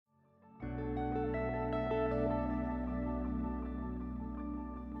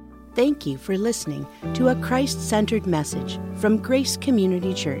Thank you for listening to a Christ-centered message from Grace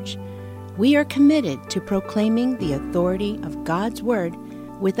Community Church. We are committed to proclaiming the authority of God's Word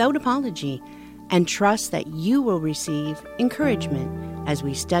without apology and trust that you will receive encouragement as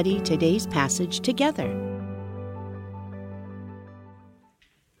we study today's passage together.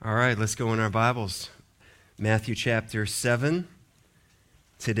 All right, let's go in our Bibles. Matthew chapter 7.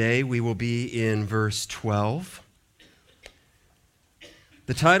 Today we will be in verse 12.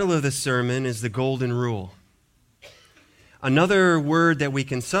 The title of this sermon is The Golden Rule. Another word that we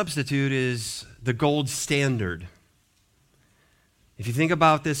can substitute is the gold standard. If you think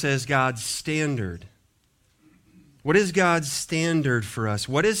about this as God's standard, what is God's standard for us?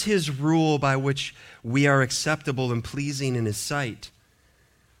 What is His rule by which we are acceptable and pleasing in His sight?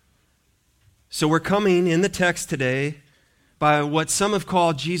 So we're coming in the text today by what some have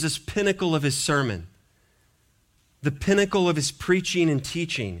called Jesus' pinnacle of His sermon. The pinnacle of His preaching and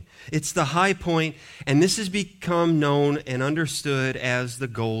teaching. It's the high point, and this has become known and understood as the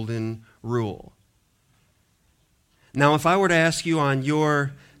Golden Rule. Now, if I were to ask you on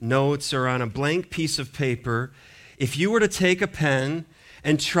your notes or on a blank piece of paper, if you were to take a pen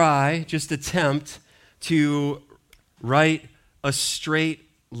and try, just attempt to write a straight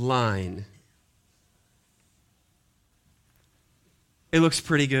line, it looks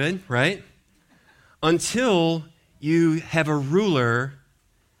pretty good, right? Until you have a ruler,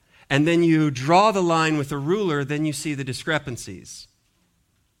 and then you draw the line with a ruler, then you see the discrepancies.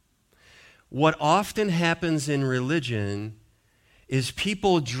 What often happens in religion is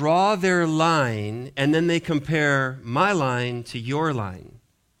people draw their line, and then they compare my line to your line.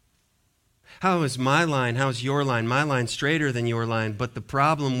 How is my line? How's your line? My line's straighter than your line, but the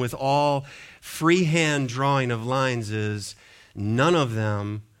problem with all freehand drawing of lines is none of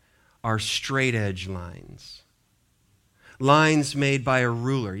them are straight edge lines. Lines made by a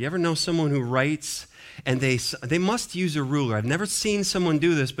ruler. You ever know someone who writes and they must use a ruler? I've never seen someone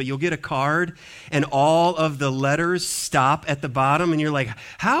do this, but you'll get a card and all of the letters stop at the bottom and you're like,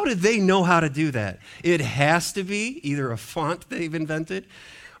 how did they know how to do that? It has to be either a font they've invented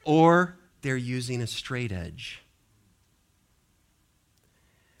or they're using a straight edge.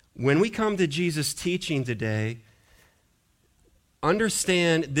 When we come to Jesus' teaching today,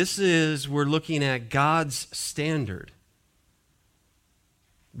 understand we're looking at God's standard.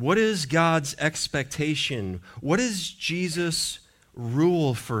 What is God's expectation? What is Jesus'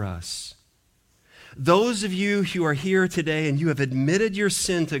 rule for us? Those of you who are here today and you have admitted your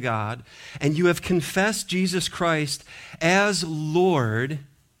sin to God and you have confessed Jesus Christ as Lord,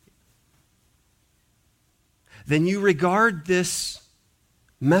 then you regard this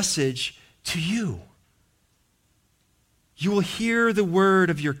message to you. You will hear the word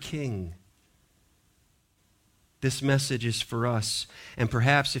of your King. This message is for us. And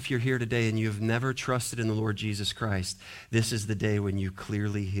perhaps if you're here today and you have never trusted in the Lord Jesus Christ, this is the day when you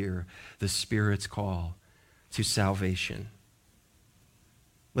clearly hear the Spirit's call to salvation.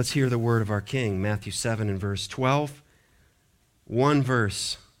 Let's hear the word of our King, Matthew 7 and verse 12. One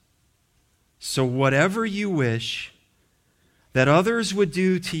verse. So whatever you wish that others would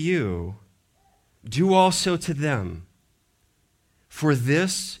do to you, do also to them. For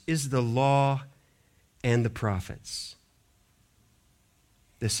this is the law and the prophets.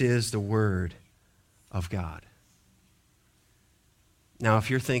 This is the word of God. Now,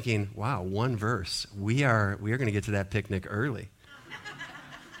 if you're thinking, wow, one verse, we are going to get to that picnic early.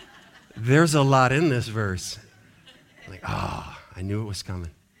 There's a lot in this verse. Like, I knew it was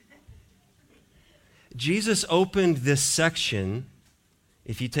coming. Jesus opened this section,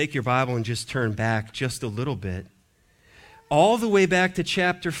 if you take your Bible and just turn back just a little bit, all the way back to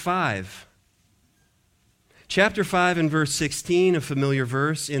chapter 5. Chapter 5 and verse 16, a familiar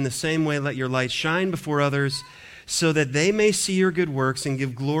verse, in the same way let your light shine before others so that they may see your good works and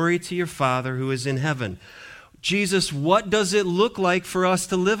give glory to your Father who is in heaven. Jesus, what does it look like for us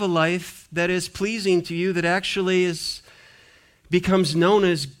to live a life that is pleasing to you, that actually becomes known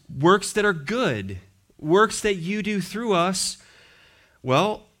as works that are good, works that you do through us?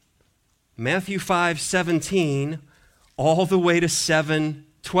 Well, Matthew 5:17 all the way to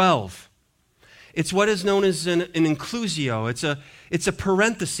 7:12. It's what is known as an inclusio. It's a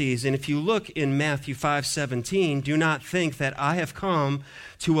parenthesis. And if you look in Matthew 5:17, do not think that I have come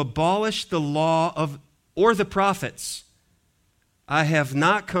to abolish the law or the prophets. I have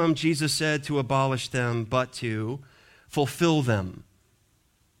not come, Jesus said, to abolish them, but to fulfill them.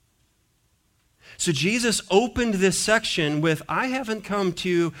 So Jesus opened this section with, I haven't come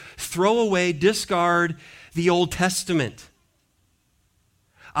to throw away, discard the Old Testament.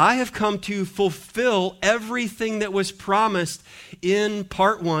 I have come to fulfill everything that was promised in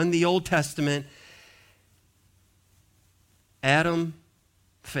part 1, the Old Testament. Adam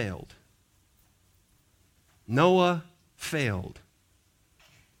failed. Noah failed.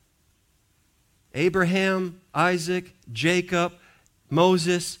 Abraham, Isaac, Jacob,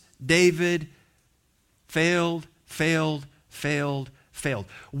 Moses, David failed.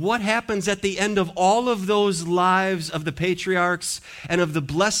 What happens at the end of all of those lives of the patriarchs and of the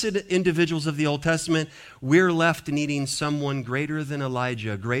blessed individuals of the Old Testament? We're left needing someone greater than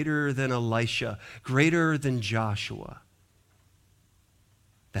Elijah, greater than Elisha, greater than Joshua.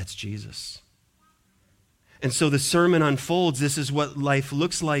 That's Jesus. And so the sermon unfolds. This is what life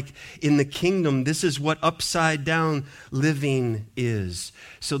looks like in the kingdom. This is what upside down living is.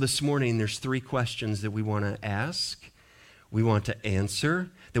 So this morning, there's 3 questions that we want to ask, we want to answer,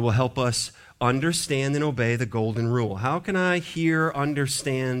 that will help us understand and obey the golden rule. How can I hear,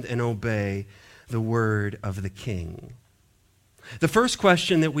 understand, and obey the word of the King? The first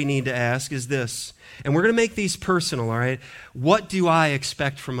question that we need to ask is this, and we're going to make these personal, all right? What do I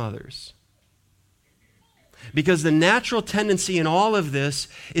expect from others? Because the natural tendency in all of this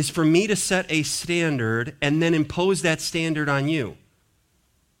is for me to set a standard and then impose that standard on you.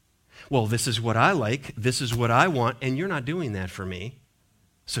 Well, this is what I like, this is what I want, and you're not doing that for me.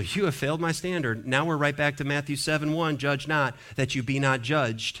 So you have failed my standard. Now we're right back to Matthew 7:1, judge not, that you be not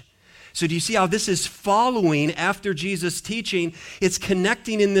judged. So do you see how this is following after Jesus' teaching? It's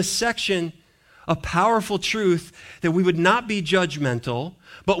connecting in this section a powerful truth that we would not be judgmental,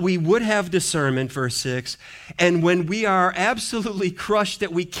 but we would have discernment, verse 6. And when we are absolutely crushed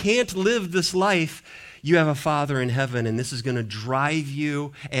that we can't live this life, you have a Father in heaven, and this is going to drive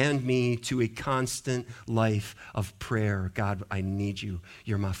you and me to a constant life of prayer. God, I need you.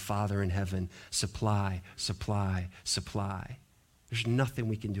 You're my Father in heaven. Supply, supply, supply. There's nothing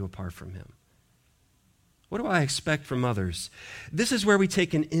we can do apart from him. What do I expect from others? This is where we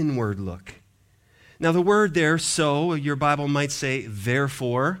take an inward look. Now, the word there, so, your Bible might say,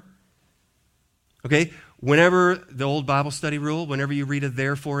 therefore. Okay? Whenever, the old Bible study rule, whenever you read a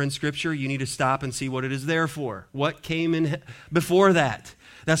therefore in Scripture, you need to stop and see what it is there for. What came in before that?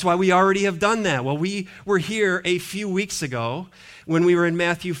 That's why we already have done that. Well, we were here a few weeks ago when we were in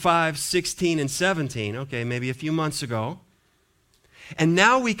Matthew 5, 16, and 17. Okay, maybe a few months ago. And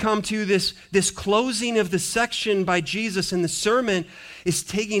now we come to this closing of the section by Jesus, and the sermon is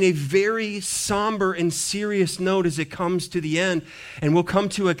taking a very somber and serious note as it comes to the end. And we'll come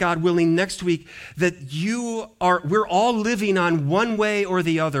to it, God willing, next week, that we're all living on one way or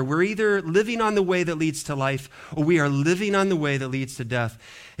the other. We're either living on the way that leads to life, or we are living on the way that leads to death.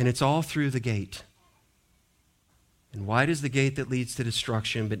 And it's all through the gate. And wide is the gate that leads to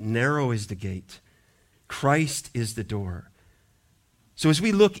destruction, but narrow is the gate. Christ is the door. So as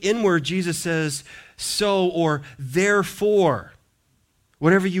we look inward, Jesus says, so or therefore,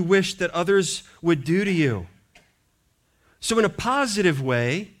 whatever you wish that others would do to you. So in a positive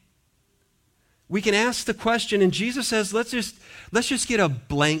way, we can ask the question, and Jesus says, let's just get a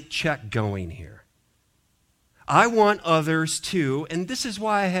blank check going here. I want others to, and this is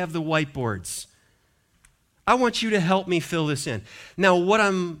why I have the whiteboards. I want you to help me fill this in. Now, what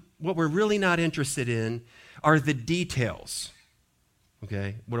we're really not interested in are the details.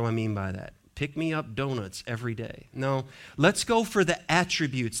 Okay, what do I mean by that? Pick me up donuts every day. No, let's go for the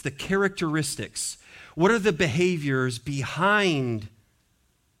attributes, the characteristics. What are the behaviors behind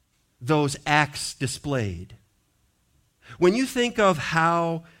those acts displayed? When you think of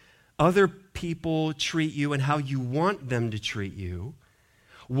how other people treat you and how you want them to treat you,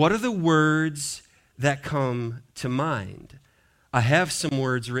 what are the words that come to mind? I have some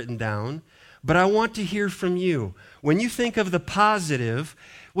words written down, but I want to hear from you. When you think of the positive,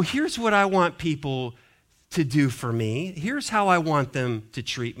 well, here's what I want people to do for me. Here's how I want them to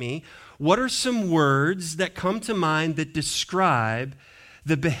treat me. What are some words that come to mind that describe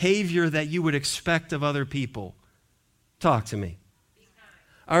the behavior that you would expect of other people? Talk to me.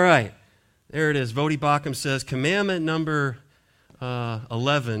 All right. There it is. Vodi Bakum says, commandment number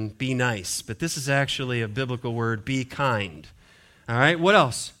 11, be nice. But this is actually a biblical word, be kind. All right. What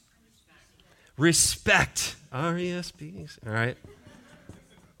else? Respect. R-E-S-P. All right.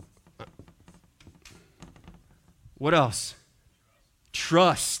 What else?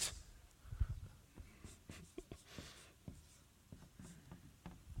 Trust.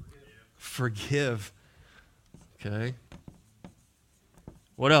 Forgive. Okay.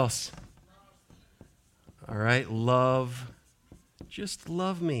 What else? All right. Love. Just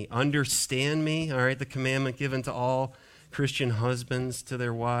love me. Understand me. All right. The commandment given to all Christian husbands to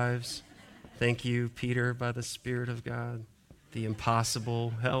their wives. Thank you, Peter, by the Spirit of God. The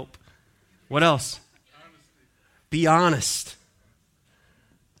impossible help. What else? Be honest.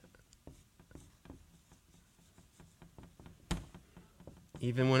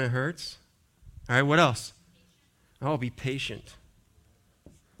 Even when it hurts. All right, what else? Oh, be patient.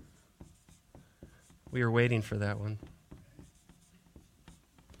 We were waiting for that one.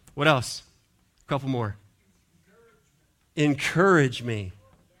 What else? A couple more. Encourage me.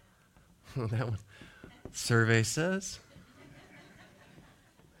 Oh, that one. Survey says.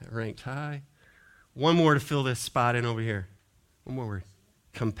 That ranked high. One more to fill this spot in over here. One more word.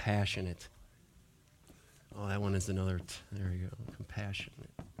 Compassionate. Oh, that one is another. There you go. Compassionate.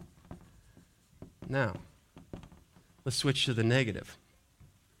 Now, let's switch to the negative.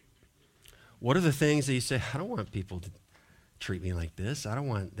 What are the things that you say, I don't want people to treat me like this. I don't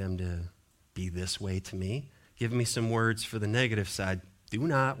want them to be this way to me. Give me some words for the negative side. Do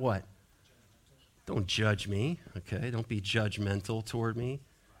not what? Don't judge me, okay? Don't be judgmental toward me.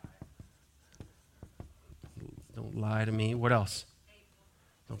 Don't lie to me. What else?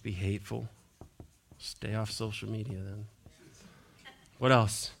 Don't be hateful. Stay off social media then. What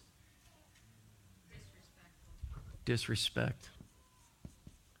else? Disrespect.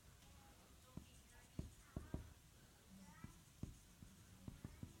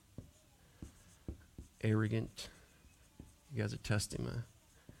 Arrogant. You guys are testing my.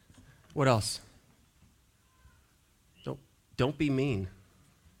 What else? Don't be mean.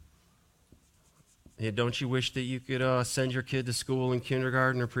 Yeah, don't you wish that you could send your kid to school in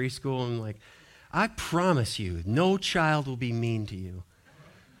kindergarten or preschool and I promise you, no child will be mean to you.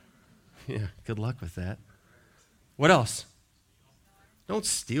 Yeah, good luck with that. What else? Don't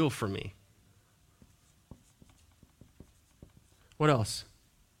steal from me. What else?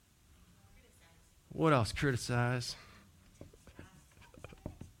 What else? Criticize.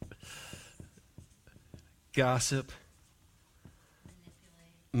 Gossip.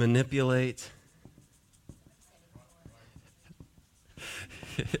 Manipulate.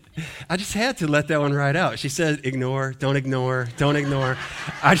 I just had to let that one right out. She said, ignore, don't ignore, don't ignore.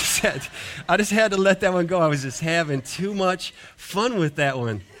 I just had to let that one go. I was just having too much fun with that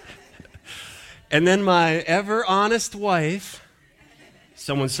one. And then my ever honest wife,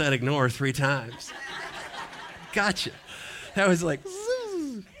 someone said ignore 3 times. Gotcha. That was like,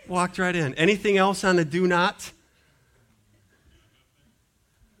 walked right in. Anything else on the do not?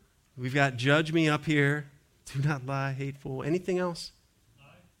 We've got judge me up here. Do not lie, hateful. Anything else?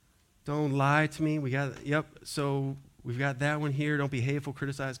 Don't lie to me. So we've got that one here. Don't be hateful,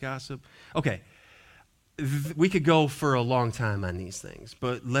 criticize, gossip. Okay. We could go for a long time on these things,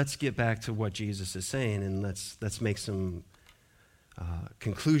 but let's get back to what Jesus is saying, and let's make some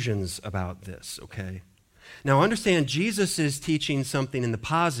conclusions about this, okay? Now understand, Jesus is teaching something in the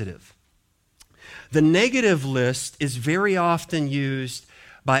positive. The negative list is very often used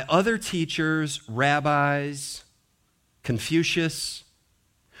by other teachers, rabbis, Confucius.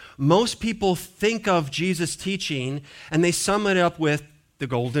 Most people think of Jesus' teaching and they sum it up with the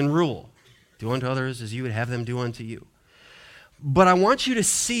golden rule. Do unto others as you would have them do unto you. But I want you to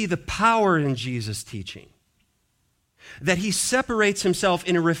see the power in Jesus' teaching. That he separates himself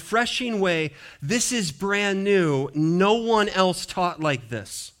in a refreshing way. This is brand new. No one else taught like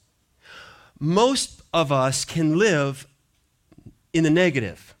this. Most of us can live in the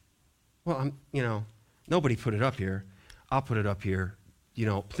negative. Well, nobody put it up here. I'll put it up here.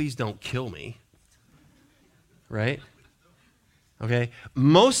 Please don't kill me. Right? Okay?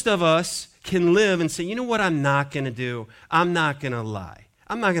 Most of us can live and say, you know what I'm not going to do? I'm not going to lie.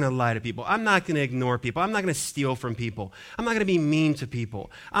 I'm not going to lie to people. I'm not going to ignore people. I'm not going to steal from people. I'm not going to be mean to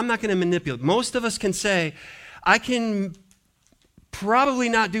people. I'm not going to manipulate. Most of us can say, I can probably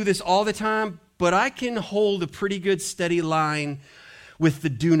not do this all the time, but I can hold a pretty good steady line with the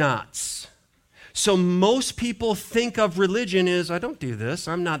do nots. So most people think of religion as, I don't do this.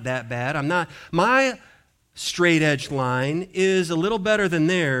 I'm not that bad. My straight edge line is a little better than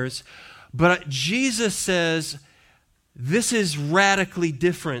theirs. But Jesus says, this is radically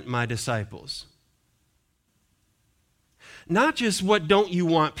different, my disciples. Not just what don't you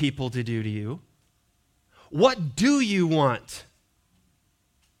want people to do to you. What do you want?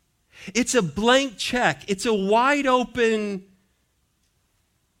 It's a blank check. It's a wide open.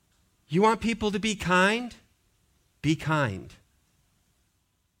 You want people to be kind? Be kind.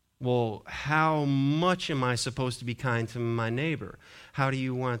 Well, how much am I supposed to be kind to my neighbor? How do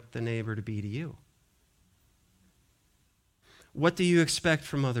you want the neighbor to be to you? What do you expect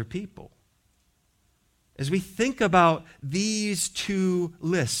from other people? As we think about these 2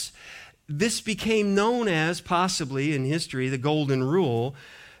 lists, this became known as, possibly in history, the Golden Rule,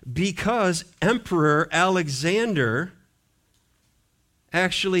 because Emperor Alexander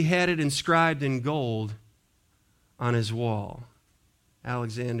actually had it inscribed in gold on his wall.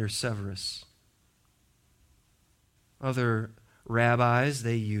 Alexander Severus. Other rabbis,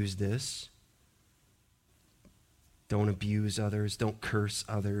 they used this. Don't abuse others. Don't curse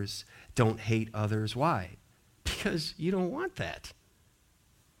others. Don't hate others. Why? Because you don't want that.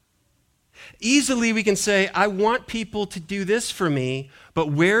 Easily we can say, I want people to do this for me,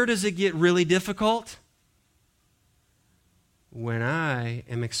 but where does it get really difficult? When I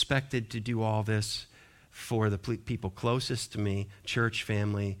am expected to do all this for the people closest to me, church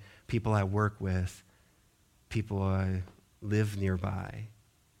family, people I work with, people I live nearby.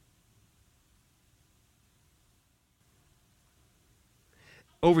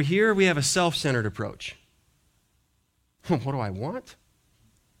 Over here, we have a self-centered approach. What do I want?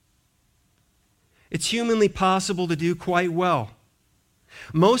 It's humanly possible to do quite well.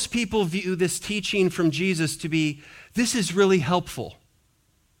 Most people view this teaching from Jesus to be, this is really helpful.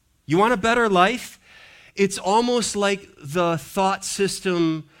 You want a better life? It's almost like the thought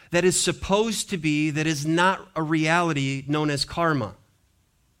system that is supposed to be, that is not a reality, known as karma.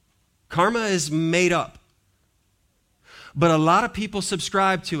 Karma is made up. But a lot of people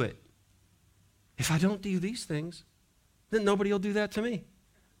subscribe to it. If I don't do these things, then nobody will do that to me.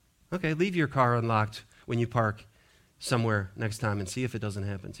 Okay, leave your car unlocked when you park somewhere next time and see if it doesn't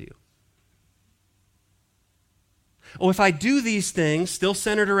happen to you. Oh, if I do these things, still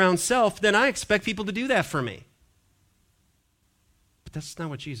centered around self, then I expect people to do that for me. But that's not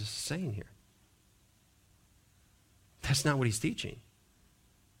what Jesus is saying here. That's not what he's teaching.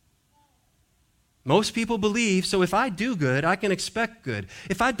 Most people believe, so if I do good, I can expect good.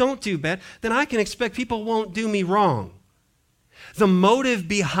 If I don't do bad, then I can expect people won't do me wrong. The motive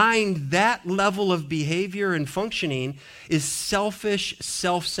behind that level of behavior and functioning is selfish,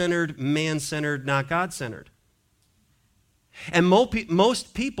 self-centered, man-centered, not God-centered. And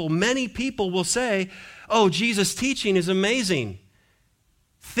most people, many people will say, oh, Jesus' teaching is amazing,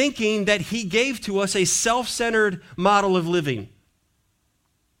 thinking that he gave to us a self-centered model of living.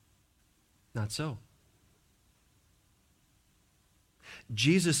 Not so.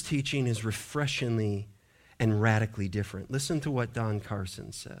 Jesus' teaching is refreshingly and radically different. Listen to what Don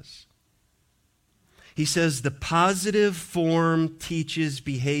Carson says. He says, the positive form teaches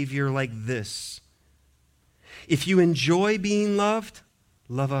behavior like this. If you enjoy being loved,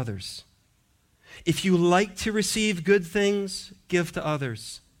 love others. If you like to receive good things, give to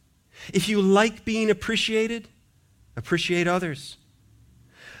others. If you like being appreciated, appreciate others.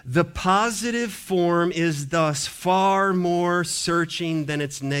 The positive form is thus far more searching than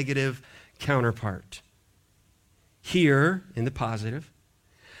its negative counterpart. Here, in the positive,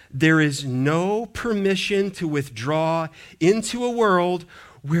 there is no permission to withdraw into a world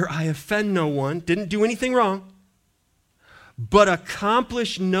where I offend no one, didn't do anything wrong, but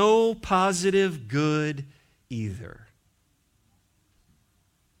accomplish no positive good either.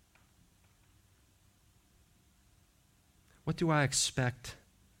 What do I expect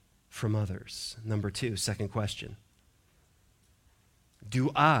from others? Number two, second question.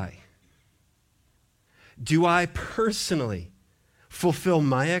 Do I personally fulfill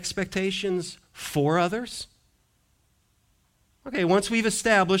my expectations for others? Okay, once we've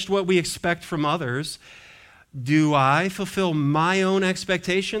established what we expect from others, do I fulfill my own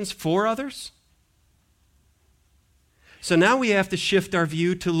expectations for others? So now we have to shift our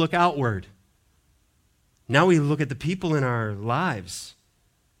view to look outward. Now we look at the people in our lives.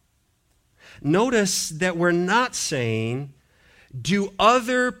 Notice that we're not saying, do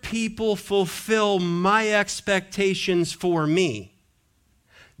other people fulfill my expectations for me?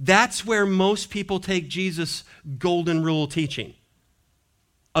 That's where most people take Jesus' golden rule teaching,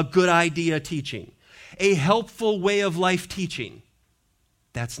 a good idea teaching, a helpful way of life teaching.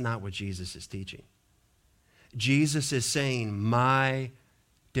 That's not what Jesus is teaching. Jesus is saying, my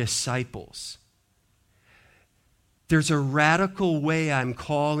disciples. There's a radical way I'm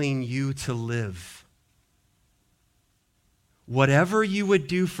calling you to live. Whatever you would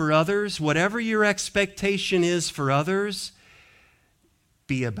do for others, whatever your expectation is for others,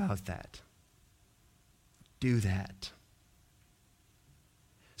 be about that. Do that.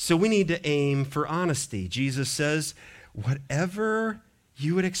 So we need to aim for honesty. Jesus says, whatever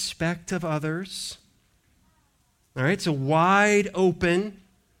you would expect of others, all right, so wide open.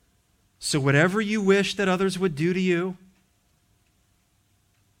 So whatever you wish that others would do to you,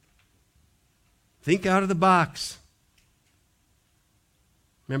 think out of the box.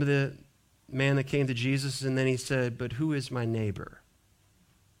 Remember the man that came to Jesus and then he said, but who is my neighbor?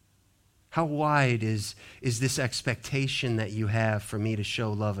 How wide is this expectation that you have for me to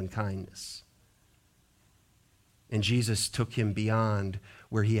show love and kindness? And Jesus took him beyond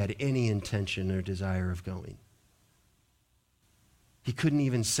where he had any intention or desire of going. He couldn't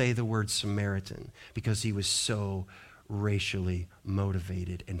even say the word Samaritan because he was so racially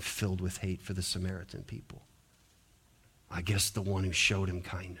motivated and filled with hate for the Samaritan people. I guess the one who showed him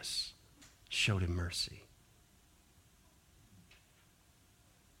kindness, showed him mercy.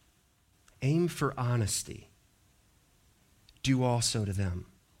 Aim for honesty. Do also to them.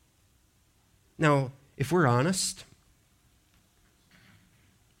 Now, if we're honest,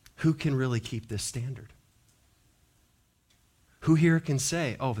 who can really keep this standard? Who here can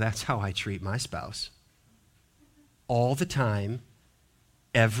say, oh, that's how I treat my spouse? All the time,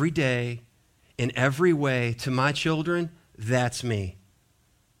 every day, in every way, to my children, that's me.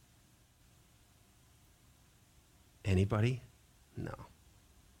 Anybody? No.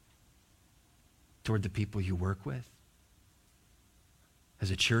 Toward the people you work with? As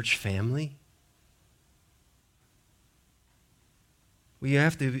a church family? We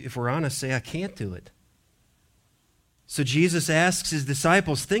have to, if we're honest, say, I can't do it. So Jesus asks his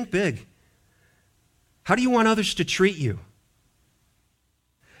disciples, think big. How do you want others to treat you?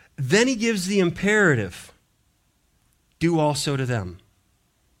 Then he gives the imperative, do also to them.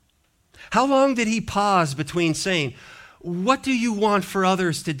 How long did he pause between saying, what do you want for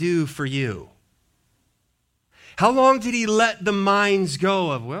others to do for you? How long did he let the minds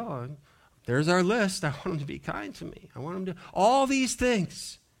go of, well, there's our list. I want them to be kind to me. I want them to, all these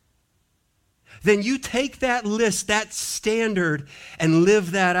things. Then you take that list, that standard, and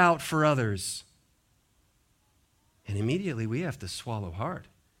live that out for others. And immediately we have to swallow hard.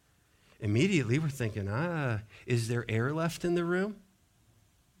 Immediately we're thinking, is there air left in the room?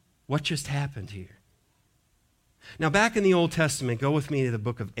 What just happened here? Now back in the Old Testament, go with me to the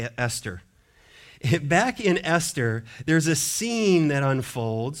book of Esther. Back in Esther, there's a scene that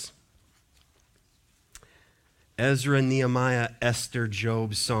unfolds. Ezra, Nehemiah, Esther,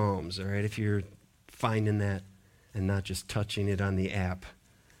 Job, Psalms. All right, if you're finding that and not just touching it on the app.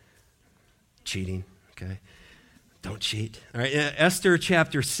 Cheating, okay? Don't cheat. All right, Esther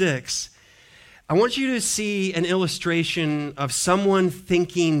chapter 6. I want you to see an illustration of someone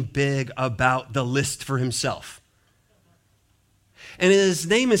thinking big about the list for himself. And his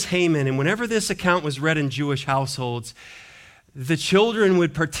name is Haman, and whenever this account was read in Jewish households, the children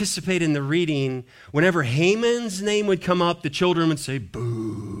would participate in the reading. Whenever Haman's name would come up, the children would say,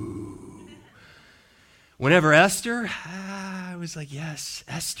 boo. Whenever Esther, I was like, yes,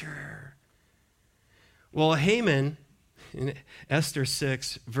 Esther. Well, Haman, in Esther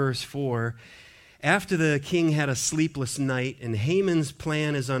 6, verse 4, after the king had a sleepless night, and Haman's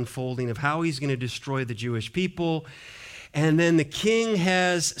plan is unfolding of how he's going to destroy the Jewish people, and then the king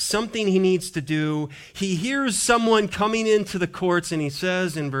has something he needs to do. He hears someone coming into the courts, and he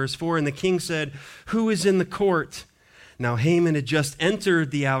says in verse 4, and the king said, who is in the court? Now Haman had just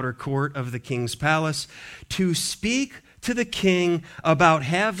entered the outer court of the king's palace to speak to the king about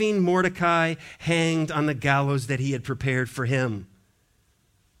having Mordecai hanged on the gallows that he had prepared for him.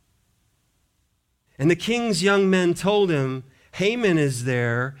 And the king's young men told him, Haman is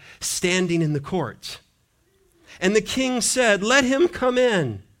there standing in the court. And the king said, let him come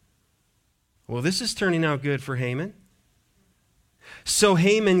in. Well, this is turning out good for Haman. So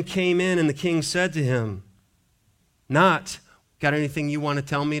Haman came in, and the king said to him, got anything you want to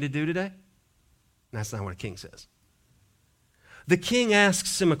tell me to do today? That's not what a king says. The king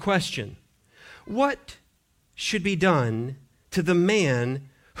asks him a question. What should be done to the man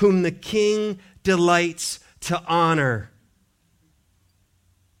whom the king delights to honor?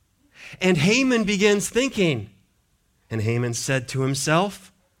 And Haman begins thinking. And Haman said to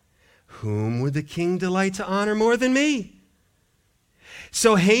himself, whom would the king delight to honor more than me?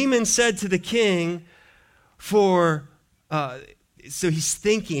 So Haman said to the king, so he's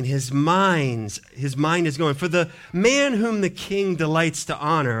thinking, his mind is going, for the man whom the king delights to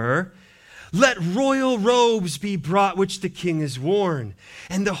honor, let royal robes be brought which the king has worn,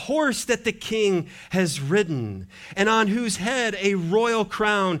 and the horse that the king has ridden, and on whose head a royal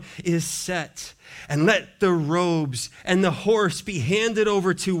crown is set. And let the robes and the horse be handed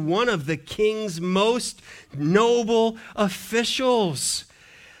over to one of the king's most noble officials.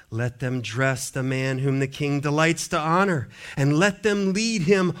 Let them dress the man whom the king delights to honor, and let them lead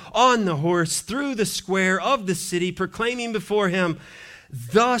him on the horse through the square of the city, proclaiming before him,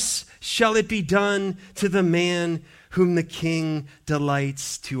 thus shall it be done to the man whom the king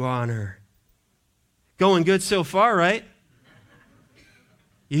delights to honor. Going good so far, right?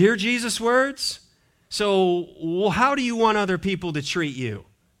 You hear Jesus' words? So, how do you want other people to treat you?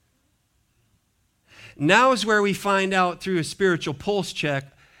 Now is where we find out through a spiritual pulse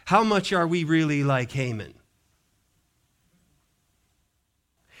check, how much are we really like Haman?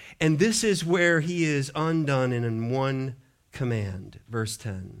 And this is where he is undone in one command. Verse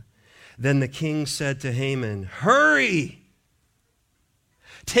 10. Then the king said to Haman, hurry!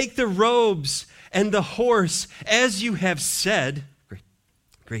 Take the robes and the horse as you have said.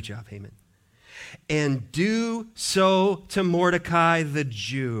 Great job, Haman. And do so to Mordecai the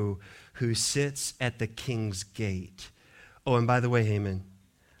Jew who sits at the king's gate. Oh, and by the way, Haman,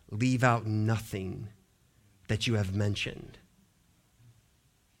 leave out nothing that you have mentioned.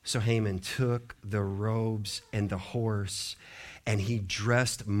 So Haman took the robes and the horse, and he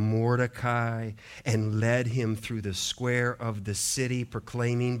dressed Mordecai and led him through the square of the city,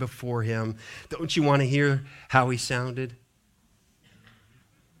 proclaiming before him. Don't you want to hear how he sounded?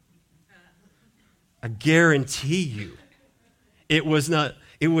 I guarantee you, it was not,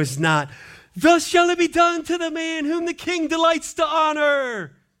 thus shall it be done to the man whom the king delights to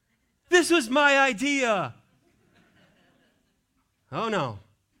honor. This was my idea. Oh no.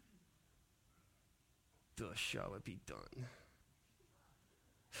 Thus shall it be done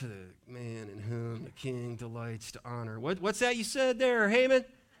to the man in whom the king delights to honor. What's that you said there, Haman?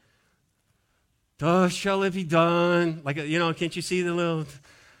 Thus shall it be done. Like, can't you see the little,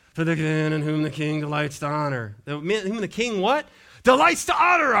 for the man in whom the king delights to honor. The man in whom the king what? Delights to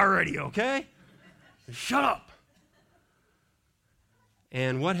honor already, okay? Shut up.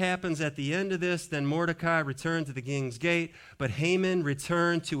 And what happens at the end of this? Then Mordecai returned to the king's gate, but Haman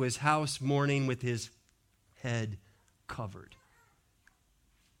returned to his house mourning with his head covered.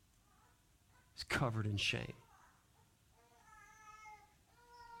 He's covered in shame.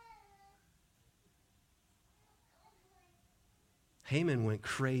 Haman went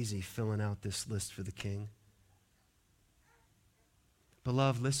crazy filling out this list for the king.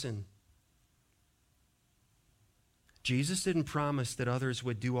 Beloved, listen. Jesus didn't promise that others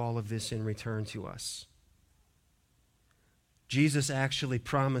would do all of this in return to us. Jesus actually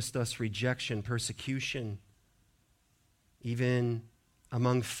promised us rejection, persecution, even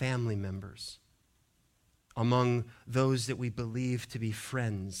among family members, among those that we believe to be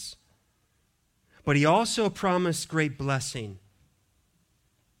friends. But he also promised great blessing.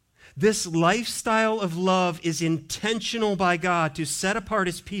 This lifestyle of love is intentional by God to set apart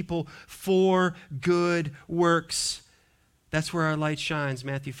his people for good works. That's where our light shines,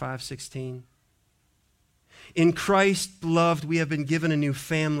 Matthew 5:16. In Christ, beloved, we have been given a new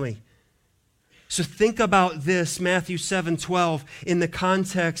family. So think about this, Matthew 7:12, in the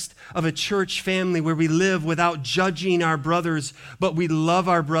context of a church family where we live without judging our brothers, but we love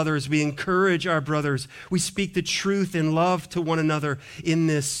our brothers, we encourage our brothers, we speak the truth in love to one another in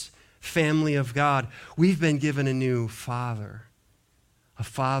this family of God. We've been given a new Father, a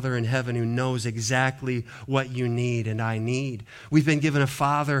Father in heaven who knows exactly what you need and I need. We've been given a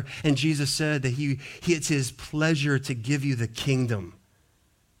Father, and Jesus said that it's his pleasure to give you the kingdom.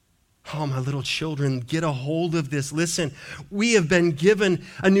 Oh, my little children, get a hold of this. Listen, we have been given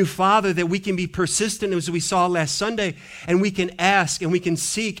a new Father that we can be persistent, as we saw last Sunday, and we can ask and we can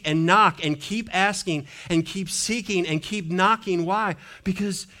seek and knock and keep asking and keep seeking and keep knocking. Why?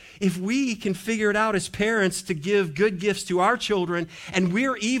 Because if we can figure it out as parents to give good gifts to our children, and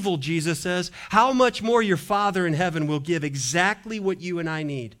we're evil, Jesus says, how much more your Father in heaven will give exactly what you and I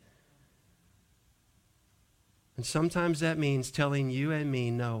need. And sometimes that means telling you and me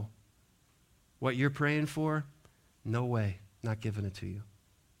no. What you're praying for, no way, not giving it to you.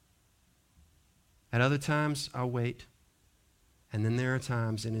 At other times, I'll wait. And then there are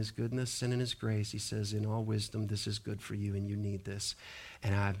times in his goodness and in his grace, he says, in all wisdom, this is good for you and you need this.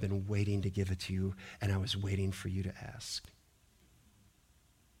 And I've been waiting to give it to you, and I was waiting for you to ask.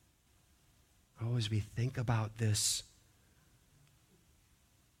 Oh, as we think about this,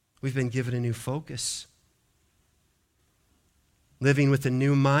 we've been given a new focus. Living with a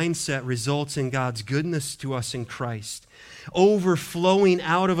new mindset results in God's goodness to us in Christ, overflowing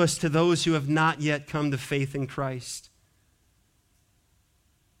out of us to those who have not yet come to faith in Christ.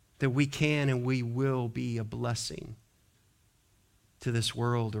 That we can and we will be a blessing to this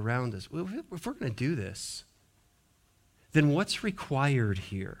world around us. Well, if we're going to do this, then what's required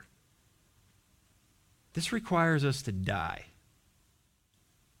here? This requires us to die.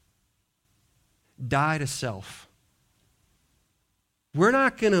 Die to self. We're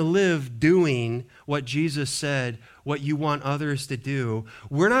not going to live doing what Jesus said, what you want others to do.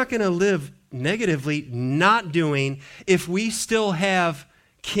 We're not going to live negatively not doing if we still have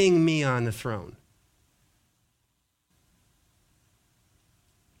King me on the throne.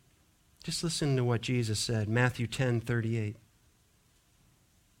 Just listen to what Jesus said, Matthew 10:38.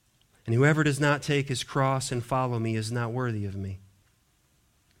 And whoever does not take his cross and follow me is not worthy of me.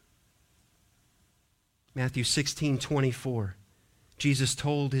 Matthew 16:24. Jesus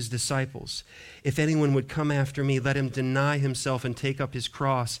told his disciples, if anyone would come after me, let him deny himself and take up his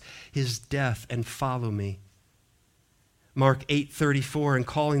cross, his death, and follow me. Mark 8:34, and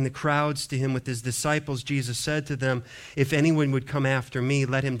calling the crowds to him with his disciples, Jesus said to them, if anyone would come after me,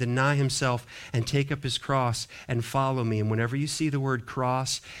 let him deny himself and take up his cross and follow me. And whenever you see the word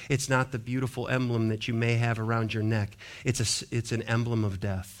cross, it's not the beautiful emblem that you may have around your neck. It's an emblem of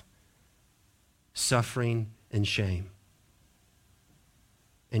death, suffering, and shame.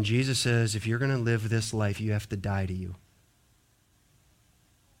 And Jesus says, if you're going to live this life, you have to die to you.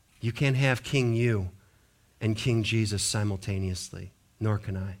 You can't have King you and King Jesus simultaneously, nor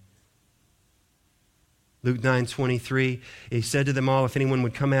can I. Luke 9:23, he said to them all, if anyone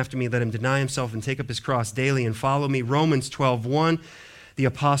would come after me, let him deny himself and take up his cross daily and follow me. Romans 12:1, the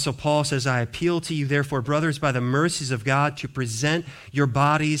Apostle Paul says, I appeal to you, therefore, brothers, by the mercies of God, to present your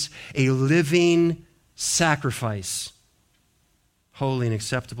bodies a living sacrifice, holy and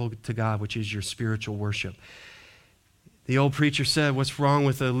acceptable to God, which is your spiritual worship. The old preacher said, what's wrong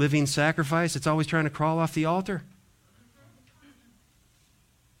with a living sacrifice? It's always trying to crawl off the altar.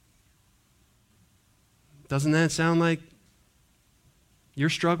 Doesn't that sound like your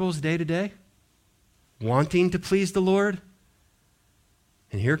struggles day to day? Wanting to please the Lord?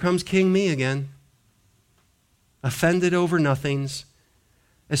 And here comes King me again. Offended over nothings.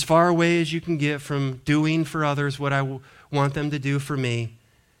 As far away as you can get from doing for others what I want them to do for me.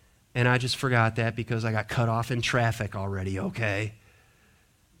 And I just forgot that because I got cut off in traffic already, okay?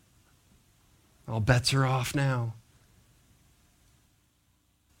 All bets are off now.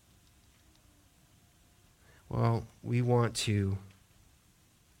 Well, we want to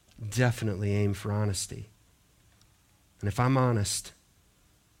definitely aim for honesty. And if I'm honest,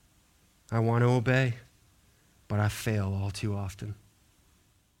 I want to obey, but I fail all too often.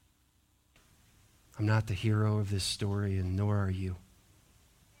 I'm not the hero of this story, and nor are you.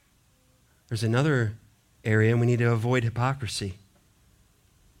 There's another area, and we need to avoid hypocrisy.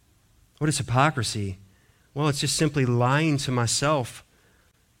 What is hypocrisy? Well, it's just simply lying to myself.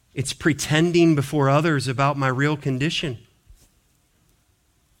 It's pretending before others about my real condition.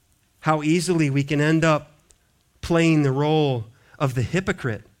 How easily we can end up playing the role of the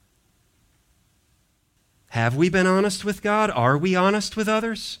hypocrite. Have we been honest with God? Are we honest with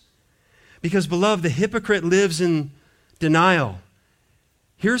others? Because, beloved, the hypocrite lives in denial.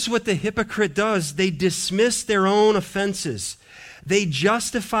 Here's what the hypocrite does. They dismiss their own offenses. They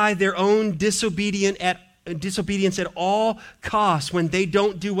justify their own disobedience at all costs when they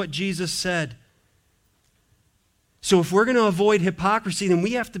don't do what Jesus said. So if we're going to avoid hypocrisy, then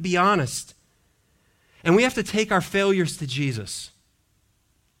we have to be honest. And we have to take our failures to Jesus.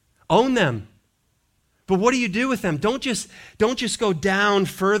 Own them. But what do you do with them? Don't just go down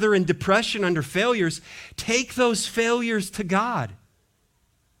further in depression under failures. Take those failures to God.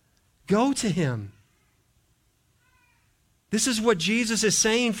 Go to him. This is what Jesus is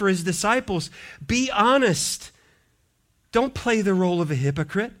saying for his disciples. Be honest. Don't play the role of a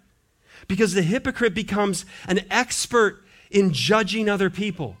hypocrite, because the hypocrite becomes an expert in judging other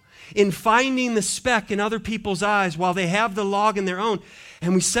people, in finding the speck in other people's eyes while they have the log in their own.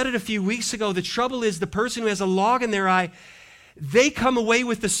 And we said it a few weeks ago, the trouble is the person who has a log in their eye, they come away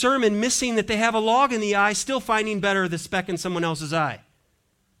with the sermon missing that they have a log in the eye, still finding better the speck in someone else's eye.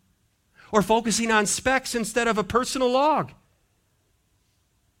 Or focusing on specks instead of a personal log.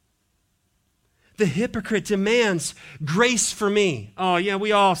 The hypocrite demands grace for me. Oh, yeah,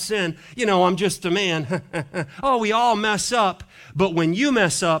 we all sin. I'm just a man. Oh, we all mess up. But when you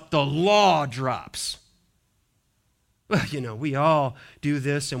mess up, the law drops. Well, we all do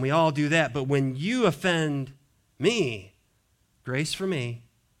this and we all do that. But when you offend me, grace for me,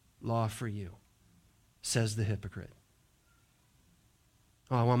 law for you, says the hypocrite.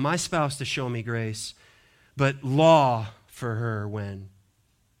 Oh, I want my spouse to show me grace, but law for her when?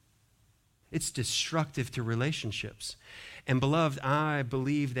 It's destructive to relationships. And beloved, I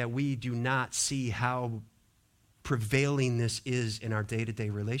believe that we do not see how prevailing this is in our day-to-day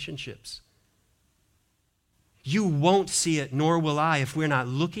relationships. You won't see it, nor will I, if we're not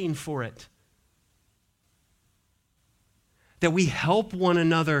looking for it. That we help one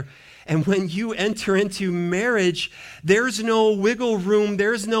another. And when you enter into marriage, there's no wiggle room.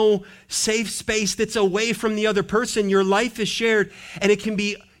 There's no safe space that's away from the other person. Your life is shared, and it can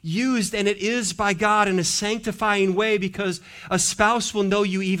be used, and it is by God in a sanctifying way, because a spouse will know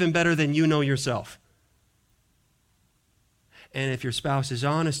you even better than you know yourself. And if your spouse is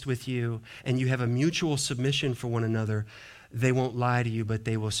honest with you and you have a mutual submission for one another, they won't lie to you, but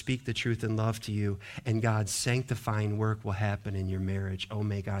they will speak the truth in love to you, and God's sanctifying work will happen in your marriage. Oh,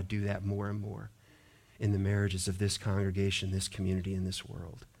 may God do that more and more in the marriages of this congregation, this community, and this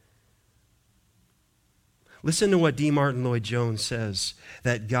world. Listen to what D. Martin Lloyd-Jones says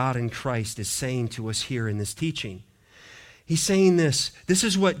that God in Christ is saying to us here in this teaching. He's saying this. This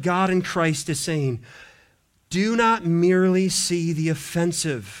is what God in Christ is saying. Do not merely see the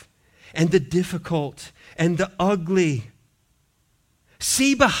offensive and the difficult and the ugly.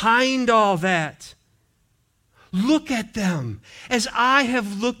 See behind all that. Look at them as I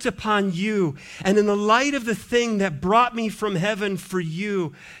have looked upon you, and in the light of the thing that brought me from heaven for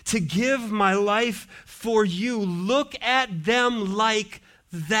you, to give my life for you, look at them like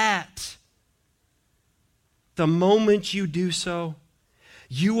that. The moment you do so,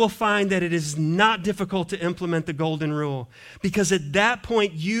 you will find that it is not difficult to implement the golden rule, because at that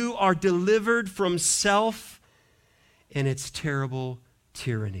point you are delivered from self and its terrible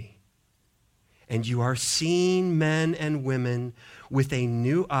tyranny. And you are seeing men and women with a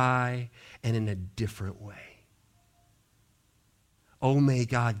new eye and in a different way. Oh, may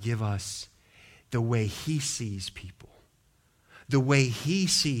God give us the way He sees people, the way He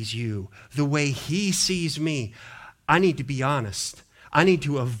sees you, the way He sees me. I need to be honest. I need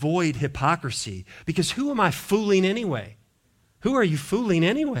to avoid hypocrisy, because who am I fooling anyway? Who are you fooling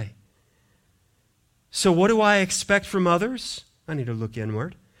anyway? So what do I expect from others? I need to look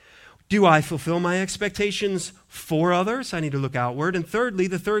inward. Do I fulfill my expectations for others? I need to look outward. And thirdly,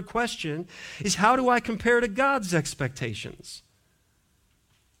 the third question is, how do I compare to God's expectations?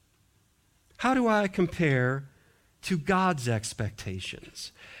 How do I compare to God's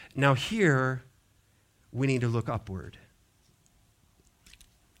expectations? Now here, we need to look upward.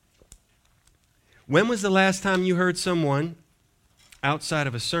 When was the last time you heard someone outside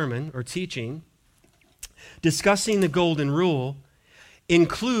of a sermon or teaching discussing the golden rule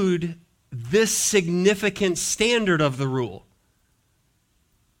include this significant standard of the rule?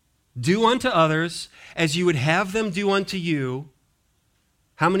 Do unto others as you would have them do unto you.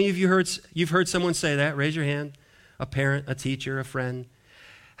 How many of you you've heard someone say that? Raise your hand. A parent, a teacher, a friend.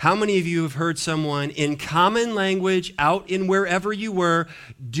 How many of you have heard someone in common language out in wherever you were,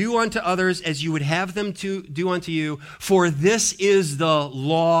 do unto others as you would have them to do unto you, for this is the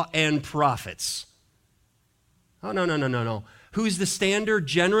law and prophets? Oh, no. Who's the standard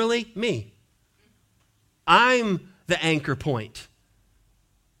generally? Me. I'm the anchor point.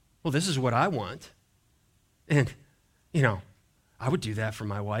 Well, this is what I want. And, I would do that for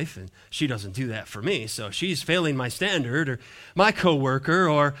my wife, and she doesn't do that for me, so she's failing my standard, or my coworker,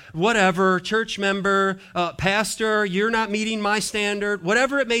 or whatever, church member, pastor, you're not meeting my standard,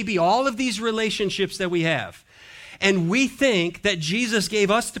 whatever it may be, all of these relationships that we have. And we think that Jesus gave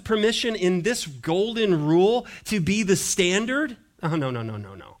us the permission in this golden rule to be the standard. Oh,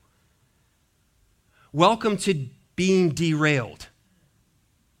 no. Welcome to being derailed.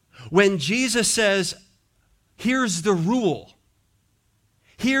 When Jesus says, here's the rule,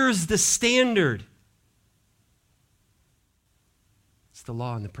 here's the standard, it's the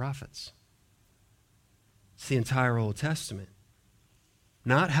law and the prophets. It's the entire Old Testament.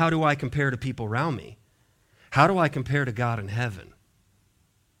 Not how do I compare to people around me. How do I compare to God in heaven?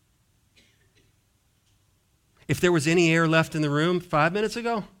 If there was any air left in the room 5 minutes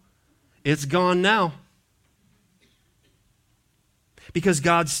ago, it's gone now. Because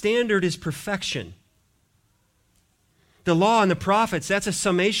God's standard is perfection. The law and the prophets, that's a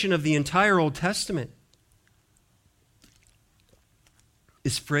summation of the entire Old Testament.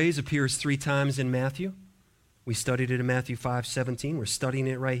 This phrase appears 3 times in Matthew. We studied it in Matthew 5:17. We're studying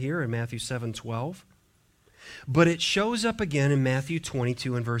it right here in Matthew 7:12. But it shows up again in Matthew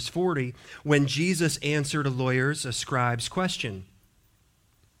 22 and verse 40 when Jesus answered a scribe's question.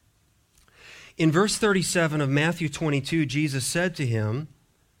 In verse 37 of Matthew 22, Jesus said to him,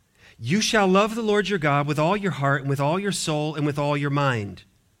 "You shall love the Lord your God with all your heart and with all your soul and with all your mind.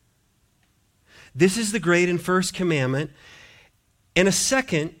 This is the great and first commandment, and a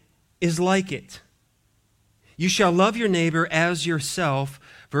second is like it. You shall love your neighbor as yourself."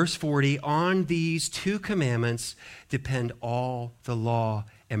 Verse 40, on these 2 commandments depend all the law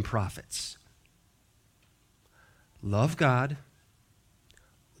and prophets. Love God,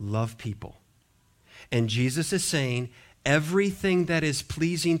 love people. And Jesus is saying everything that is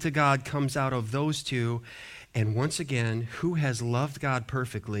pleasing to God comes out of those 2. And once again, who has loved God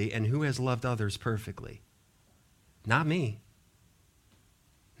perfectly and who has loved others perfectly? Not me.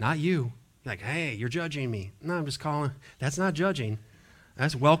 Not you. Like, hey, you're judging me. No, I'm just calling. That's not judging.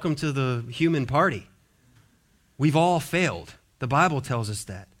 That's welcome to the human party. We've all failed. The Bible tells us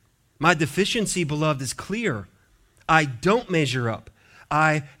that. My deficiency, beloved, is clear. I don't measure up.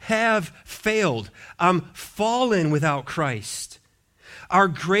 I have failed. I'm fallen without Christ. Our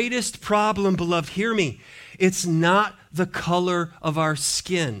greatest problem, beloved, hear me, it's not the color of our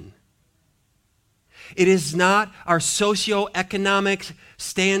skin. It is not our socioeconomic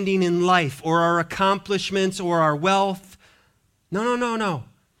standing in life or our accomplishments or our wealth. No.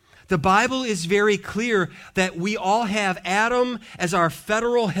 The Bible is very clear that we all have Adam as our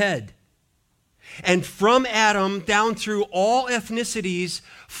federal head. And from Adam down through all ethnicities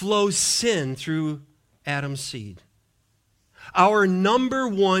flows sin through Adam's seed. Our number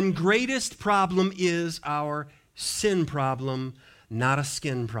one greatest problem is our sin problem, not a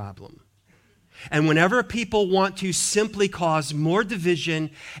skin problem. And whenever people want to simply cause more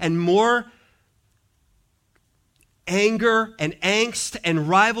division and more anger and angst and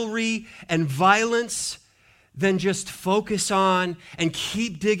rivalry and violence, then just focus on and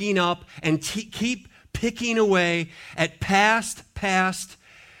keep digging up and keep picking away at past.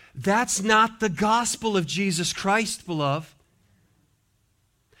 That's not the gospel of Jesus Christ, beloved.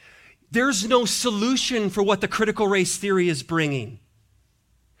 There's no solution for what the critical race theory is bringing.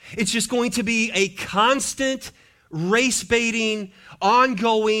 It's just going to be a constant race-baiting,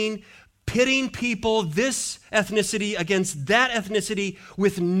 ongoing, pitting people, this ethnicity against that ethnicity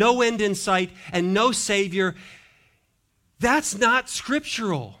with no end in sight and no Savior. That's not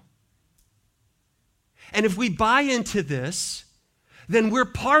scriptural. And if we buy into this, then we're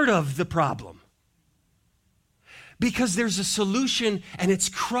part of the problem. Because there's a solution, and it's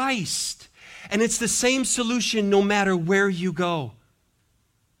Christ. And it's the same solution no matter where you go.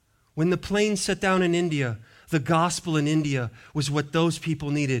 When the plane set down in India, the gospel in India was what those people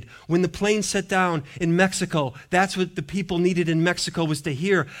needed. When the plane set down in Mexico, that's what the people needed in Mexico, was to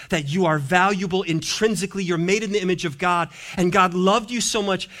hear that you are valuable intrinsically. You're made in the image of God. And God loved you so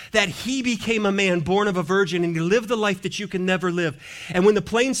much that he became a man born of a virgin, and he lived the life that you can never live. And when the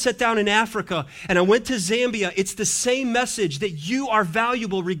plane set down in Africa and I went to Zambia, it's the same message, that you are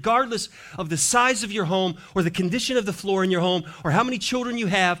valuable regardless of the size of your home or the condition of the floor in your home or how many children you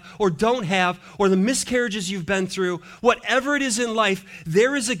have or don't have or the miscarriages you've been through. Whatever it is in life,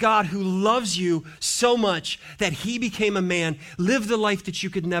 there is a God who loves you so much that he became a man, lived the life that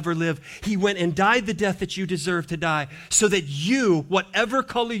you could never live. He went and died the death that you deserve to die, so that you, whatever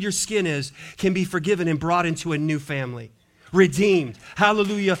color your skin is, can be forgiven and brought into a new family. Redeemed.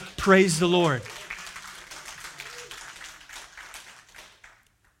 Hallelujah. Praise the Lord.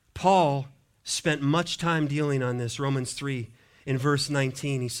 Paul spent much time dealing on this. Romans 3, in verse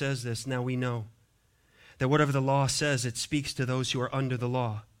 19, he says this, "Now we know that whatever the law says, it speaks to those who are under the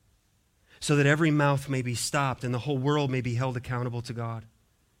law, so that every mouth may be stopped and the whole world may be held accountable to God."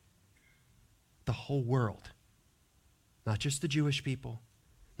 The whole world. Not just the Jewish people,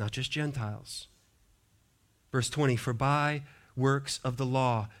 not just Gentiles. Verse 20, "For by works of the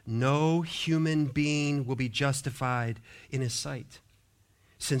law, no human being will be justified in his sight,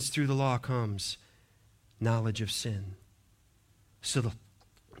 since through the law comes knowledge of sin." So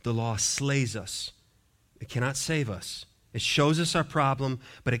the law slays us. It cannot save us. It shows us our problem,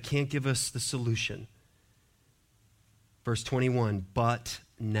 but it can't give us the solution. Verse 21, "But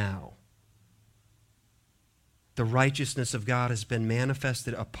now the righteousness of God has been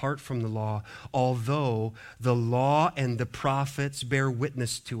manifested apart from the law, although the law and the prophets bear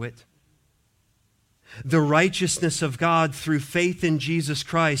witness to it. The righteousness of God through faith in Jesus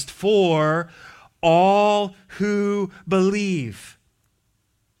Christ for all who believe.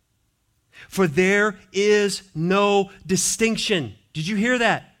 For there is no distinction." Did you hear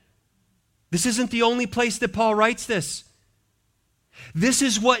that? This isn't the only place that Paul writes this. This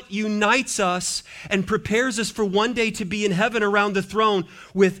is what unites us and prepares us for one day to be in heaven around the throne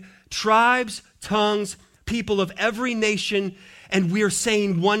with tribes, tongues, people of every nation, and we are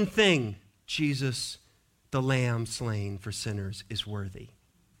saying one thing: Jesus, the Lamb slain for sinners, is worthy.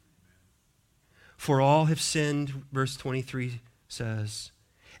 "For all have sinned," verse 23 says,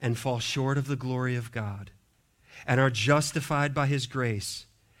 "and fall short of the glory of God, and are justified by his grace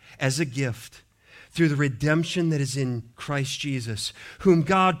as a gift through the redemption that is in Christ Jesus, whom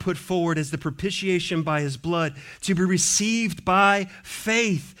God put forward as the propitiation by his blood to be received by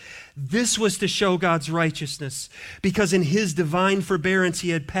faith." This was to show God's righteousness, because in his divine forbearance he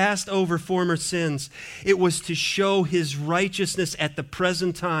had passed over former sins. It was to show his righteousness at the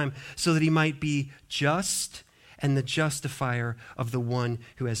present time, so that he might be just and the justifier of the one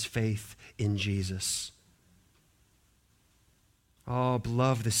who has faith in Jesus. Oh,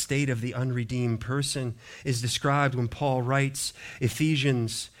 beloved, the state of the unredeemed person is described when Paul writes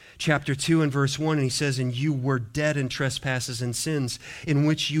Ephesians chapter 2 and verse 1, and he says, "And you were dead in trespasses and sins, in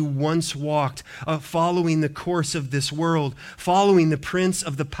which you once walked, following the course of this world, following the prince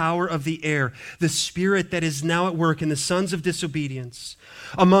of the power of the air, the spirit that is now at work in the sons of disobedience,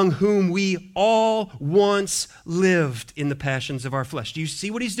 among whom we all once lived in the passions of our flesh." Do you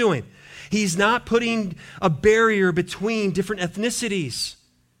see what he's doing? He's not putting a barrier between different ethnicities.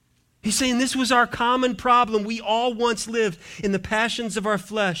 He's saying this was our common problem. We all once lived in the passions of our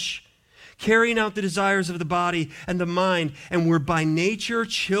flesh, carrying out the desires of the body and the mind, and we're by nature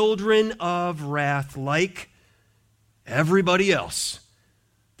children of wrath like everybody else,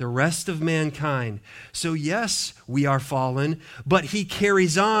 the rest of mankind. So yes, we are fallen, but he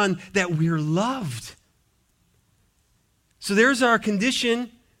carries on that we're loved. So there's our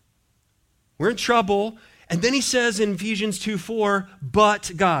condition. We're in trouble. And then he says in Ephesians 2:4,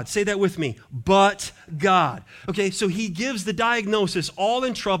 "But God." Say that with me. But God. Okay, so he gives the diagnosis, all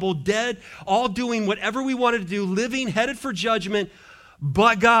in trouble, dead, all doing whatever we wanted to do, living, headed for judgment,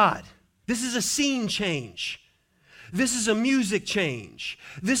 but God. This is a scene change. This is a music change.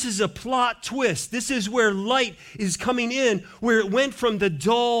 This is a plot twist. This is where light is coming in, where it went from the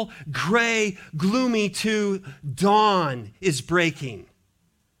dull, gray, gloomy to dawn is breaking.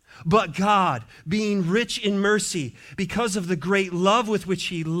 But God, being rich in mercy, because of the great love with which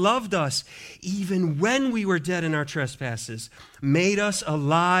he loved us, even when we were dead in our trespasses, made us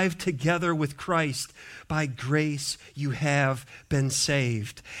alive together with Christ. By grace you have been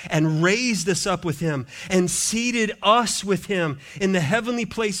saved, and raised us up with him, and seated us with him in the heavenly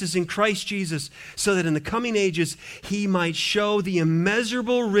places in Christ Jesus, so that in the coming ages he might show the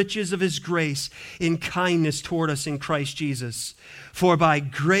immeasurable riches of his grace in kindness toward us in Christ Jesus. For by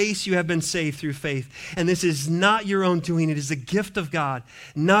grace you have been saved through faith, and this is not your own doing, it is a gift of God,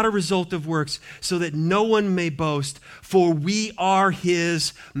 not a result of works, so that no one may boast, for we are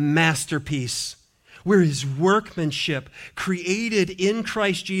his masterpiece. We're his workmanship, created in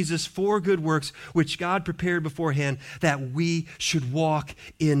Christ Jesus for good works, which God prepared beforehand that we should walk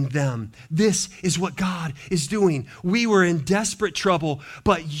in them. This is what God is doing. We were in desperate trouble,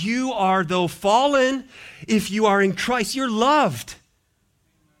 but you are, though fallen, if you are in Christ, you're loved.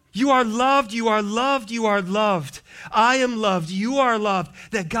 You are loved, you are loved, you are loved. I am loved, you are loved.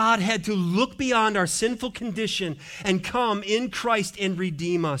 That God had to look beyond our sinful condition and come in Christ and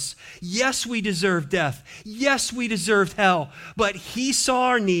redeem us. Yes, we deserve death. Yes, we deserved hell. But he saw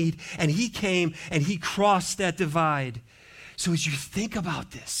our need and he came and he crossed that divide. So as you think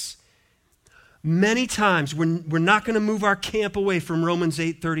about this, many times we're not going to move our camp away from Romans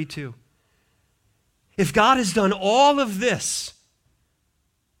 8:32. If God has done all of this,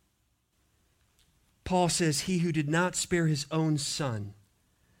 Paul says, he who did not spare his own son,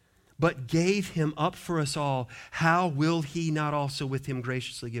 but gave him up for us all, how will he not also with him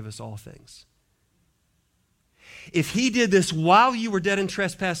graciously give us all things? If he did this while you were dead in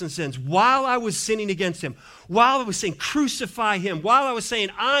trespass and sins, while I was sinning against him, while I was saying crucify him, while I was saying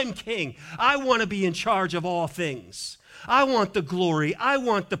I'm king, I want to be in charge of all things. I want the glory. I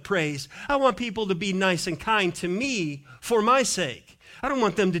want the praise. I want people to be nice and kind to me for my sake. I don't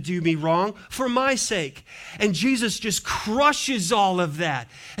want them to do me wrong for my sake. And Jesus just crushes all of that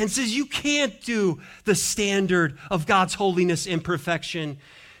and says, you can't do the standard of God's holiness and perfection,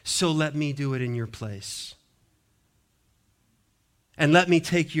 so let me do it in your place. And let me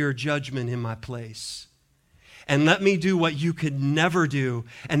take your judgment in my place. And let me do what you could never do,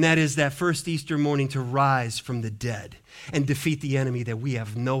 and that is that first Easter morning to rise from the dead and defeat the enemy that we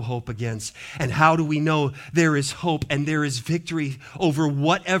have no hope against. And how do we know there is hope and there is victory over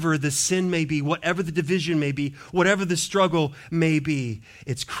whatever the sin may be, whatever the division may be, whatever the struggle may be?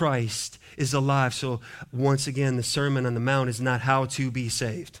 It's Christ is alive. So once again, the Sermon on the Mount is not how to be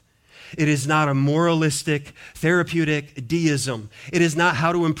saved. It is not a moralistic, therapeutic deism. It is not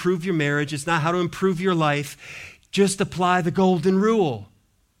how to improve your marriage. It's not how to improve your life. Just apply the golden rule.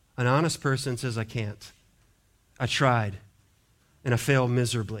 An honest person says, I can't. I tried, and I failed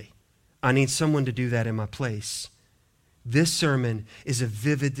miserably. I need someone to do that in my place. This sermon is a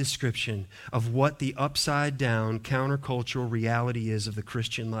vivid description of what the upside-down, countercultural reality is of the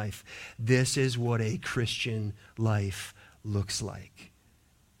Christian life. This is what a Christian life looks like.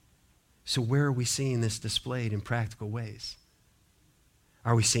 So where are we seeing this displayed in practical ways?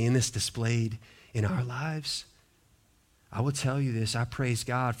 Are we seeing this displayed in our lives? I will tell you this, I praise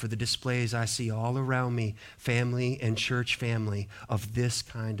God for the displays I see all around me, family and church family, of this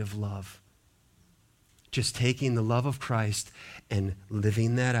kind of love. Just taking the love of Christ and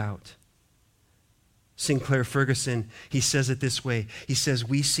living that out. Sinclair Ferguson, he says it this way. He says,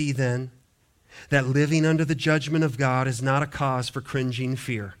 we see then that living under the judgment of God is not a cause for cringing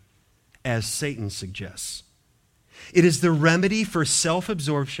fear. as Satan suggests. It is the remedy for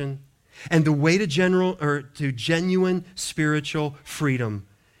self-absorption and the way to genuine spiritual freedom,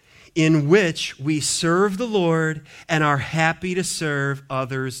 in which we serve the Lord and are happy to serve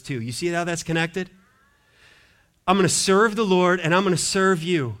others too. You see how that's connected? I'm going to serve the Lord and I'm going to serve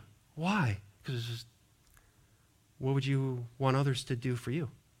you. Why? Because what would you want others to do for you?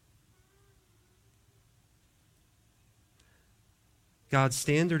 God's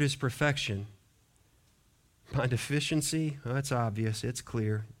standard is perfection. My deficiency, well, it's obvious, it's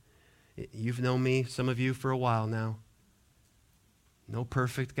clear. You've known me, some of you, for a while now. No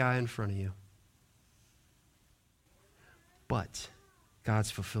perfect guy in front of you. But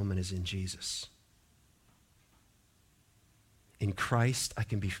God's fulfillment is in Jesus. In Christ, I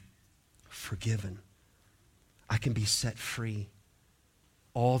can be forgiven. I can be set free.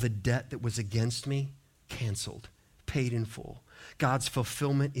 All the debt that was against me, canceled, paid in full. God's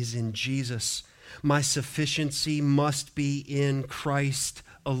fulfillment is in Jesus. My sufficiency must be in Christ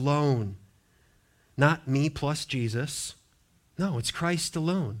alone. Not me plus Jesus. No, it's Christ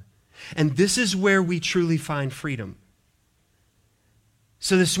alone. And this is where we truly find freedom.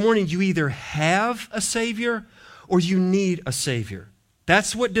 So this morning, you either have a Savior or you need a Savior.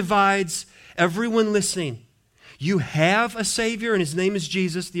 That's what divides everyone listening. You have a Savior, and his name is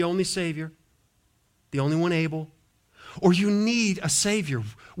Jesus, the only Savior, the only one able. Or you need a Savior.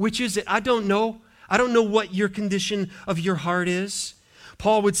 Which is it? I don't know. I don't know what your condition of your heart is.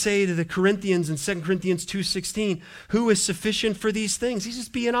 Paul would say to the Corinthians in 2 Corinthians 2:16, who is sufficient for these things? He's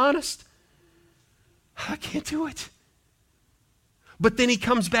just being honest. I can't do it. But then he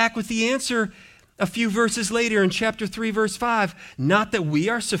comes back with the answer a few verses later in chapter 3, verse 5. Not that we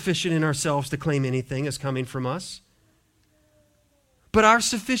are sufficient in ourselves to claim anything as coming from us, but our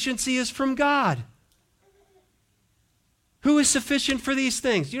sufficiency is from God. Who is sufficient for these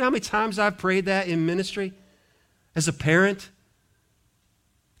things? Do you know how many times I've prayed that in ministry as a parent?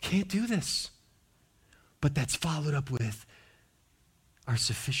 Can't do this. But that's followed up with, our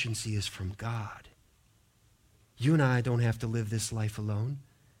sufficiency is from God. You and I don't have to live this life alone.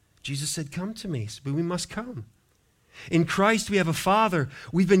 Jesus said, come to me, but we must come. In Christ, we have a Father.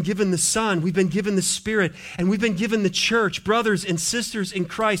 We've been given the Son. We've been given the Spirit. And we've been given the church, brothers and sisters in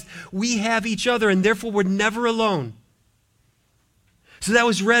Christ. We have each other, and therefore we're never alone. So that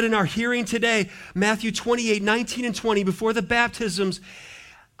was read in our hearing today, Matthew 28, 19 and 20, before the baptisms.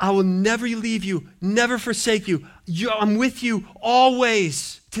 I will never leave you, never forsake you. I'm with you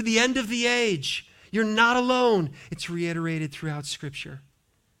always to the end of the age. You're not alone. It's reiterated throughout Scripture.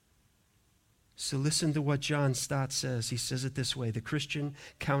 So listen to what John Stott says. He says it this way: the Christian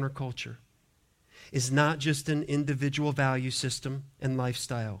counterculture is not just an individual value system and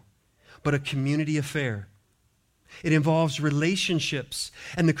lifestyle, but a community affair. It involves relationships,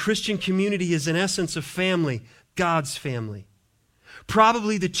 and the Christian community is in essence a family, God's family.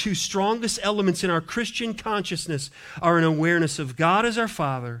 Probably the two strongest elements in our Christian consciousness are an awareness of God as our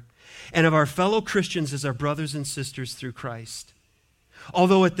Father and of our fellow Christians as our brothers and sisters through Christ.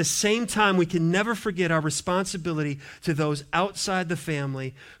 Although at the same time, we can never forget our responsibility to those outside the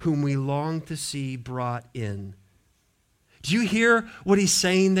family whom we long to see brought in. Do you hear what he's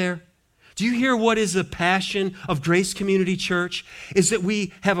saying there? Do you hear what is the passion of Grace Community Church? Is that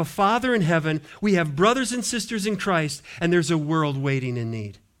we have a Father in heaven, we have brothers and sisters in Christ, and there's a world waiting in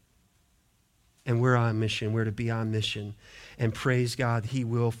need. And we're on mission. We're to be on mission. And praise God, he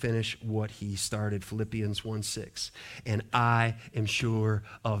will finish what he started, Philippians 1:6. And I am sure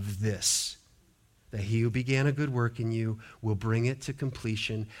of this, that he who began a good work in you will bring it to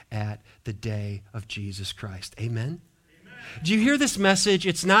completion at the day of Jesus Christ. Amen? Do you hear this message?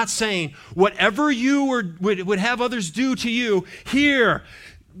 It's not saying whatever you would have others do to you, here,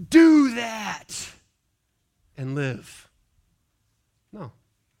 do that and live. No.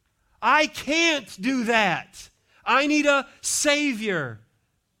 I can't do that. I need a Savior.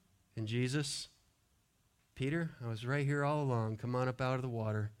 And Jesus, Peter, I was right here all along. Come on up out of the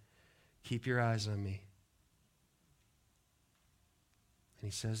water. Keep your eyes on me.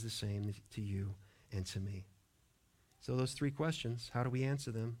 And he says the same to you and to me. So those three questions, how do we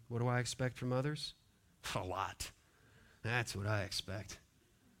answer them? What do I expect from others? A lot. That's what I expect.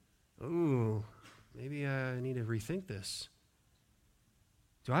 Ooh, maybe I need to rethink this.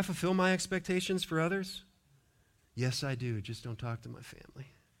 Do I fulfill my expectations for others? Yes, I do. Just don't talk to my family.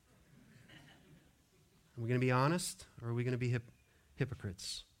 Are we going to be honest, or are we going to be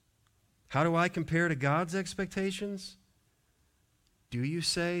hypocrites? How do I compare to God's expectations? Do you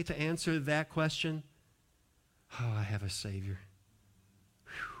say, to answer that question, oh, I have a Savior.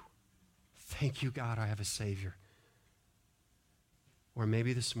 Whew. Thank you, God, I have a Savior. Or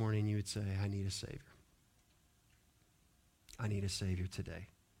maybe this morning you would say, I need a Savior. I need a Savior today.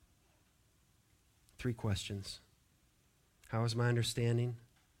 3 questions. How has my understanding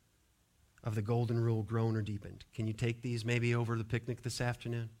of the golden rule grown or deepened? Can you take these maybe over the picnic this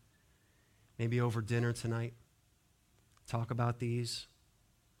afternoon? Maybe over dinner tonight? Talk about these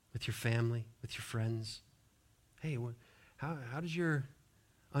with your family, with your friends. Hey, how does your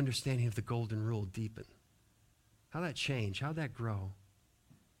understanding of the golden rule deepen? How'd that change? How'd that grow?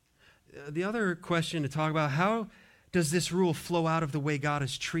 The other question to talk about, how does this rule flow out of the way God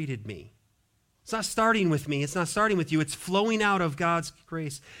has treated me? It's not starting with me. It's not starting with you. It's flowing out of God's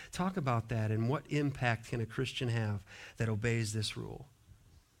grace. Talk about that and what impact can a Christian have that obeys this rule?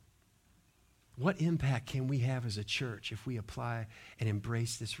 What impact can we have as a church if we apply and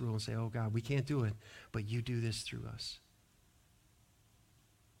embrace this rule and say, oh God, we can't do it, but you do this through us.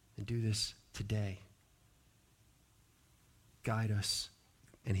 And do this today. Guide us,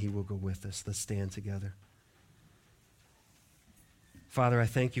 and he will go with us. Let's stand together. Father, I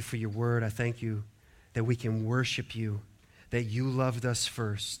thank you for your word. I thank you that we can worship you, that you loved us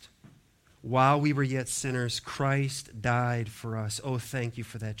first. While we were yet sinners, Christ died for us. Oh, thank you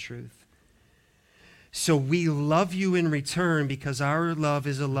for that truth. So we love you in return because our love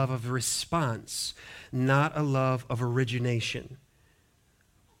is a love of response, not a love of origination.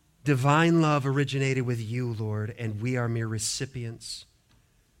 Divine love originated with you, Lord, and we are mere recipients.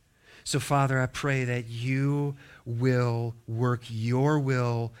 So, Father, I pray that you will work your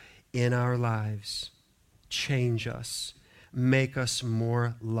will in our lives. Change us. Make us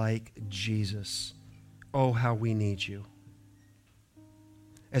more like Jesus. Oh, how we need you.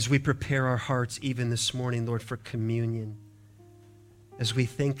 As we prepare our hearts even this morning, Lord, for communion, as we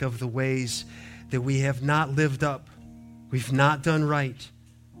think of the ways that we have not lived up, we've not done right,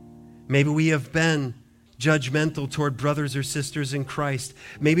 maybe we have been judgmental toward brothers or sisters in Christ.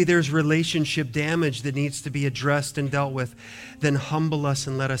 Maybe there's relationship damage that needs to be addressed and dealt with. Then humble us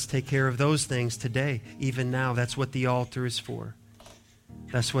and let us take care of those things today, even now. That's what the altar is for.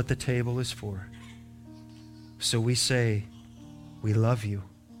 That's what the table is for. So we say, we love you.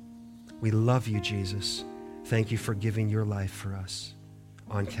 We love you, Jesus. Thank you for giving your life for us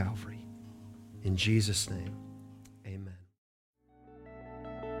on Calvary. In Jesus' name.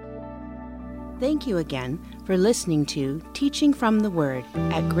 Thank you again for listening to Teaching from the Word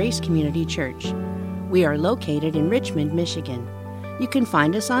at Grace Community Church. We are located in Richmond, Michigan. You can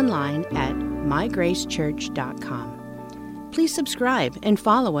find us online at mygracechurch.com. Please subscribe and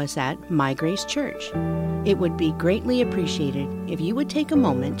follow us at My Grace Church. It would be greatly appreciated if you would take a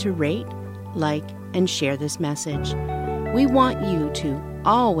moment to rate, like, and share this message. We want you to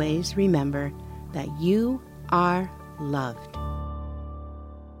always remember that you are loved.